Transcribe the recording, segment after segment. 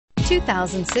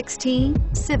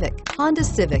2016 Civic, Honda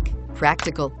Civic.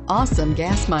 Practical, awesome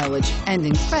gas mileage, and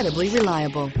incredibly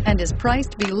reliable, and is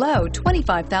priced below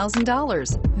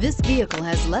 $25,000. This vehicle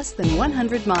has less than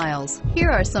 100 miles. Here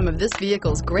are some of this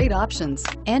vehicle's great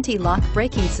options: anti-lock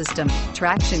braking system,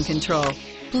 traction control,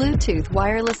 Bluetooth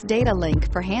wireless data link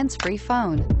for hands-free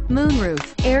phone,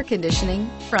 moonroof, air conditioning,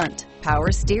 front, power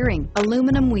steering,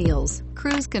 aluminum wheels,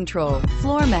 cruise control,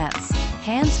 floor mats,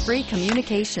 hands-free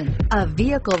communication. A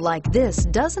vehicle like this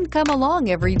doesn't come along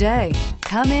every day.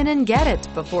 Come in and get it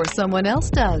before someone else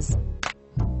does.